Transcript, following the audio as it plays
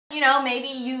maybe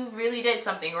you really did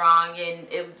something wrong and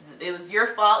it was your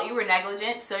fault, you were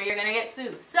negligent, so you're gonna get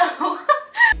sued. So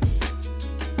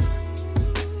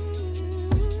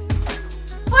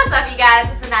what's up, you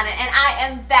guys? It's Adanna and I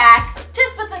am back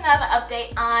just with another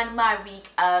update on my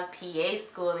week of PA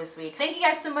school this week. Thank you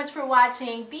guys so much for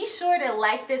watching. Be sure to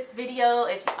like this video.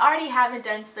 If you already haven't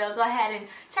done so, go ahead and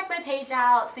check my page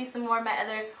out, see some more of my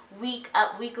other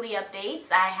weekly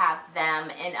updates. I have them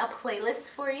in a playlist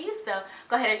for you, so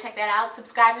go ahead and check that out.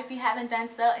 Subscribe if you haven't done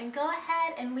so, and go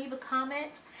ahead and leave a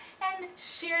comment and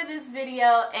share this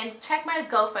video, and check my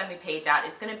GoFundMe page out.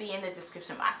 It's going to be in the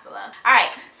description box below. Alright,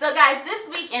 so guys, this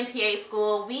week in PA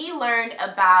school we learned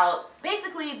about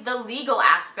basically the legal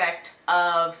aspect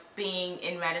of being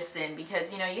in medicine,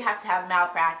 because you have to have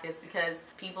malpractice because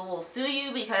people will sue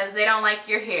you because they don't like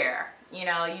your hair. You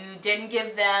didn't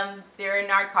give them their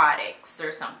narcotics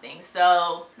or something,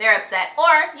 so they're upset.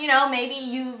 Or, maybe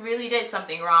you really did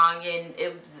something wrong and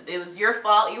it was your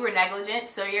fault, you were negligent,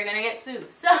 so you're gonna get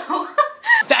sued. So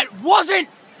that wasn't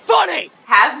funny!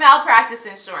 Have malpractice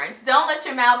insurance. Don't let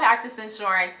your malpractice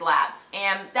insurance lapse.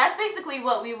 And that's basically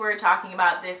what we were talking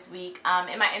about this week.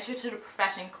 In my Intro to the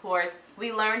Profession course,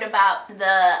 we learned about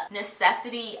the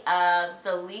necessity of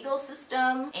the legal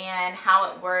system and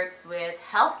how it works with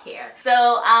healthcare.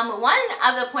 So one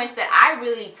of the points that I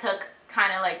really took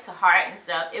kind of like to heart and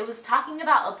stuff, it was talking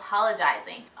about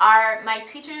apologizing. My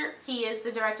teacher, he is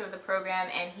the director of the program,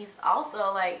 and he's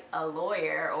also like a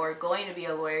lawyer, or going to be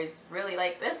a lawyer. He's really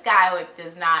like, this guy like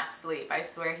does not sleep. I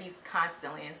swear, he's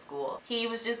constantly in school. He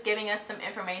was just giving us some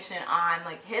information on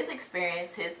like his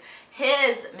experience,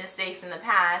 his mistakes in the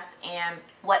past, and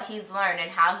what he's learned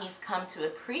and how he's come to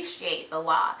appreciate the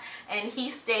law. And he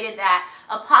stated that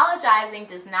apologizing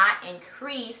does not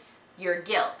increase your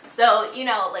guilt. So,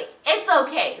 like, it's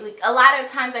okay. Like, a lot of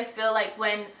times I feel like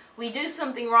when we do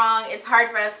something wrong, it's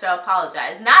hard for us to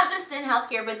apologize. Not just in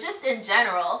healthcare, but just in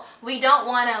general. We don't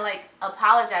want to, like,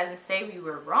 apologize and say we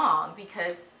were wrong,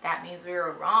 because that means we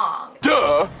were wrong.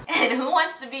 Duh! And who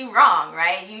wants to be wrong,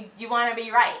 right? You want to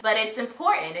be right. But it's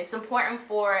important. It's important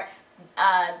for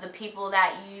the people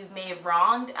that you may have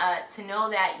wronged to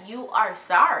know that you are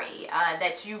sorry,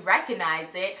 that you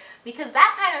recognize it, because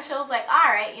that kind of shows like,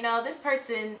 all right, this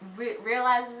person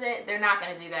realizes it, they're not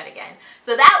going to do that again.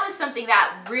 So that was something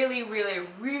that really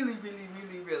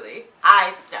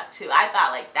I stuck to. I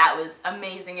thought like that was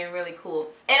amazing and really cool.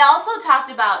 It also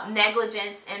talked about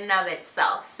negligence in and of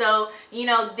itself. So,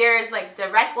 there's like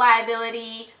direct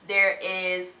liability, there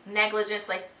is negligence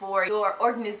like for your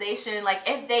organization. Like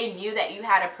if they knew that you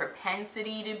had a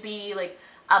propensity to be like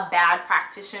a bad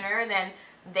practitioner, then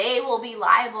they will be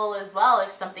liable as well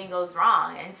if something goes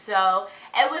wrong. And so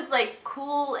it was like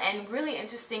cool and really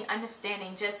interesting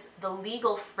understanding just the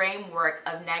legal framework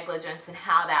of negligence and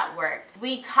how that worked.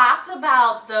 We talked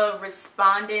about the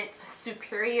respondent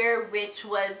superior, which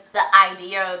was the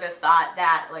idea or the thought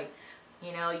that like,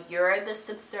 you're the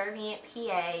subservient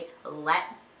PA, let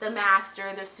the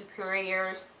master, the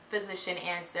superior physician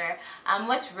answer,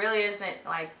 which really isn't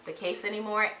like the case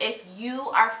anymore. If you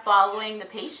are following the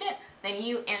patient, then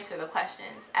you answer the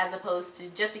questions, as opposed to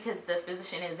just because the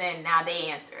physician is in, now they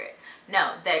answer it.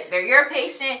 No, they're your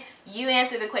patient, you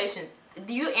answer the question.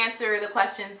 You answer the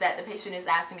questions that the patient is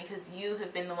asking because you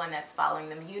have been the one that's following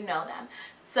them. You know them.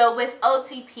 So with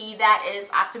OTP, that is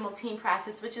optimal team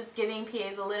practice, which is giving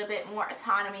PAs a little bit more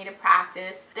autonomy to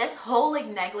practice. This whole like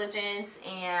negligence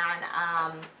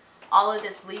and all of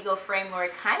this legal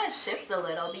framework kind of shifts a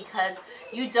little, because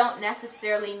you don't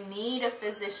necessarily need a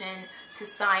physician to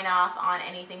sign off on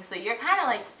anything. So you're kind of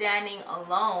like standing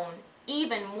alone,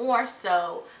 even more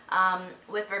so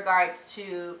with regards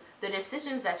to the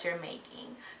decisions that you're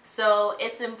making. So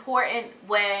it's important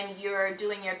when you're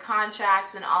doing your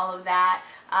contracts and all of that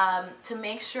to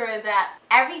make sure that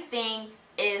everything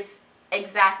is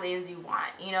exactly as you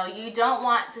want. You don't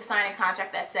want to sign a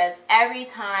contract that says every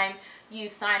time you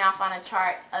sign off on a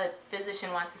chart, a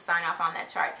physician wants to sign off on that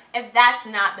chart, if that's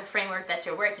not the framework that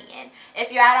you're working in.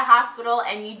 If you're at a hospital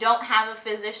and you don't have a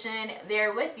physician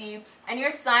there with you and you're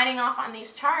signing off on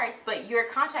these charts, but your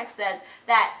contract says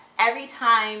that every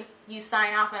time you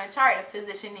sign off on a chart, a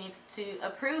physician needs to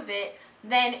approve it,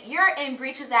 then you're in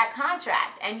breach of that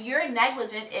contract and you're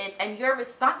negligent and you're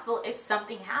responsible if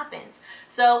something happens.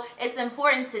 So it's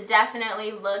important to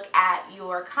definitely look at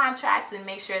your contracts and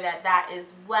make sure that that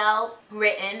is well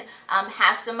written.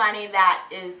 Have somebody that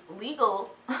is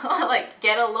legal like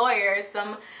get a lawyer,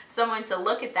 someone to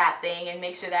look at that thing and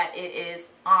make sure that it is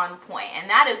on point. And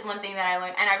that is one thing that I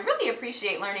learned, and I really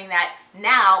appreciate learning that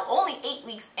now, only 8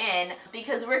 weeks in,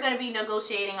 because we're going to be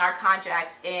negotiating our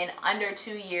contracts in under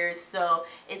 2 years. So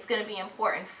it's going to be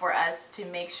important for us to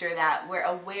make sure that we're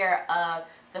aware of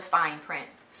the fine print.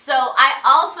 So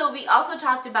we also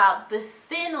talked about the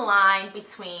thin line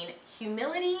between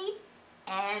humility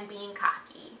and being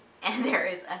cocky. And there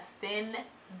is a thin,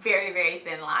 very, very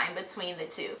thin line between the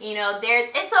two. You know,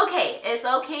 it's okay. It's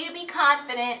okay to be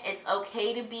confident. It's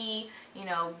okay to be, you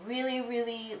know, really,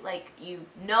 really like, you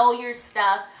know your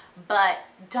stuff, but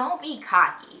don't be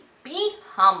cocky. Be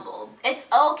humble. It's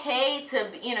okay to,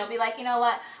 you know, be like, you know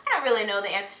what, I don't really know the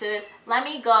answer to this. Let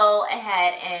me go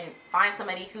ahead and find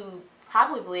somebody who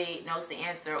probably knows the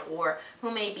answer or who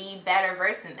may be better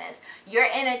versed in this. You're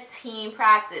in a team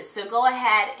practice, so go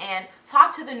ahead and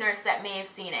talk to the nurse that may have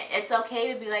seen it. It's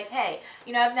okay to be like, hey,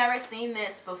 you know, I've never seen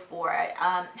this before.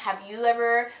 Have you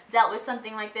ever dealt with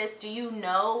something like this? Do you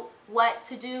know what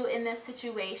to do in this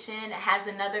situation? Has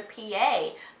another PA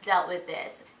dealt with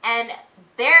this? And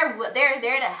they're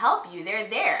there to help you. They're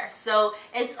there. So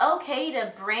it's okay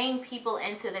to bring people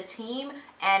into the team,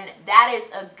 and that is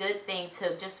a good thing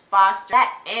to just foster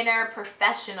that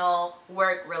interprofessional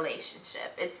work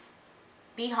relationship. It's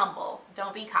be humble,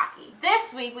 don't be cocky.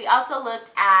 This week we also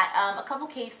looked at a couple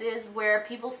cases where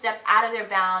people stepped out of their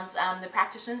bounds. The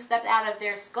practitioner stepped out of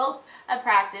their scope of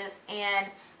practice, and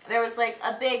there was like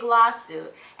a big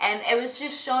lawsuit, and it was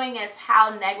just showing us how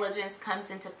negligence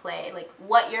comes into play, like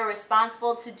what you're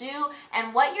responsible to do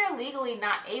and what you're legally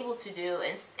not able to do,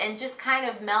 and just kind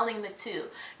of melding the two.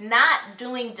 Not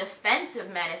doing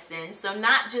defensive medicine, so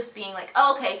not just being like,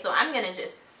 oh, okay, so I'm gonna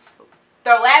just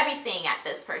throw everything at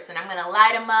this person. I'm gonna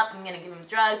light them up, I'm gonna give them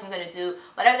drugs, I'm gonna do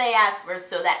whatever they ask for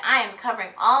so that I am covering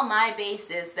all my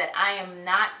bases, that I am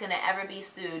not gonna ever be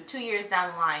sued 2 years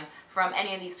down the line from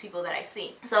any of these people that I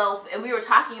see. So we were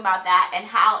talking about that and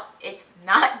how it's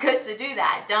not good to do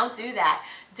that. Don't do that.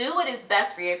 Do what is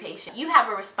best for your patient. You have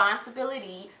a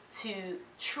responsibility to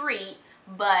treat,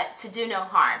 but to do no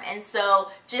harm. And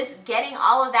so just getting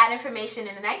all of that information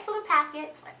in a nice little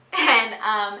packet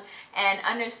and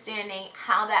understanding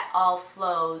how that all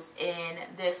flows in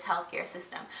this healthcare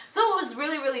system. So it was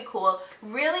really, really cool.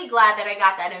 Really glad that I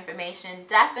got that information.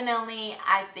 Definitely,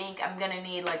 I think I'm gonna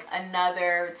need like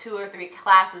another 2 or 3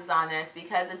 classes on this,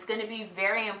 because it's gonna be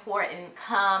very important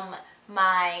come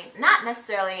my, not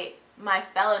necessarily my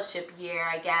fellowship year,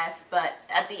 I guess, but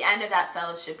at the end of that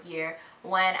fellowship year,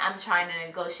 when I'm trying to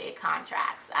negotiate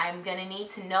contracts, I'm gonna need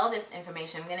to know this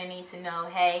information. I'm gonna need to know,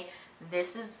 hey,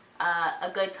 this is a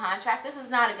good contract, this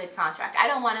is not a good contract, I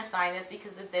don't want to sign this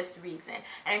because of this reason.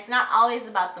 And it's not always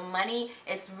about the money,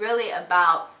 it's really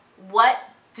about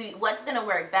what's going to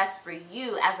work best for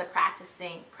you as a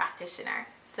practicing practitioner.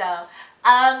 So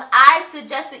I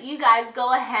suggest that you guys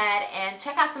go ahead and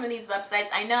check out some of these websites.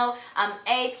 I know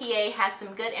APA has some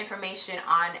good information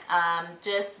on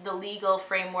just the legal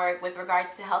framework with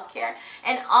regards to healthcare,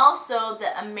 and also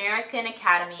the American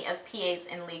Academy of PAs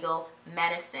in Legal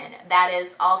Medicine. That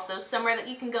is also somewhere that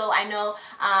you can go. I know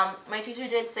my teacher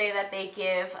did say that they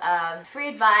give free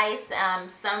advice,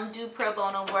 some do pro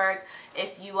bono work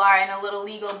if you are in a little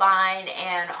legal bind,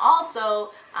 and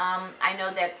also I know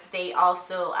that they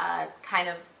also kind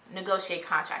of negotiate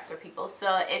contracts for people.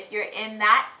 So if you're in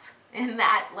that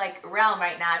like realm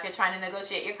right now, if you're trying to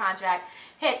negotiate your contract,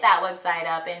 hit that website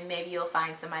up and maybe you'll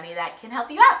find somebody that can help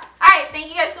you out. Alright, thank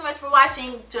you guys so much for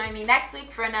watching. Join me next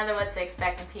week for another What to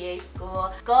Expect in PA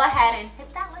School. Go ahead and hit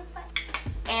that like button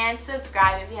and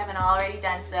subscribe if you haven't already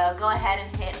done so. Go ahead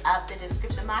and hit up the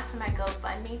description box for my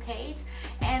GoFundMe page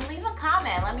and leave a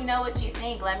comment. Let me know what you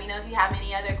think. Let me know if you have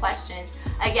any other questions.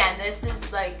 Again, this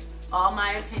is like all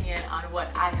my opinion on what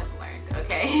I have learned,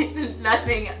 okay?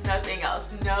 nothing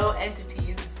else. No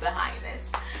entities behind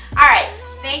this. Alright,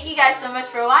 thank you guys so much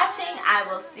for watching. I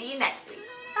will see you next week.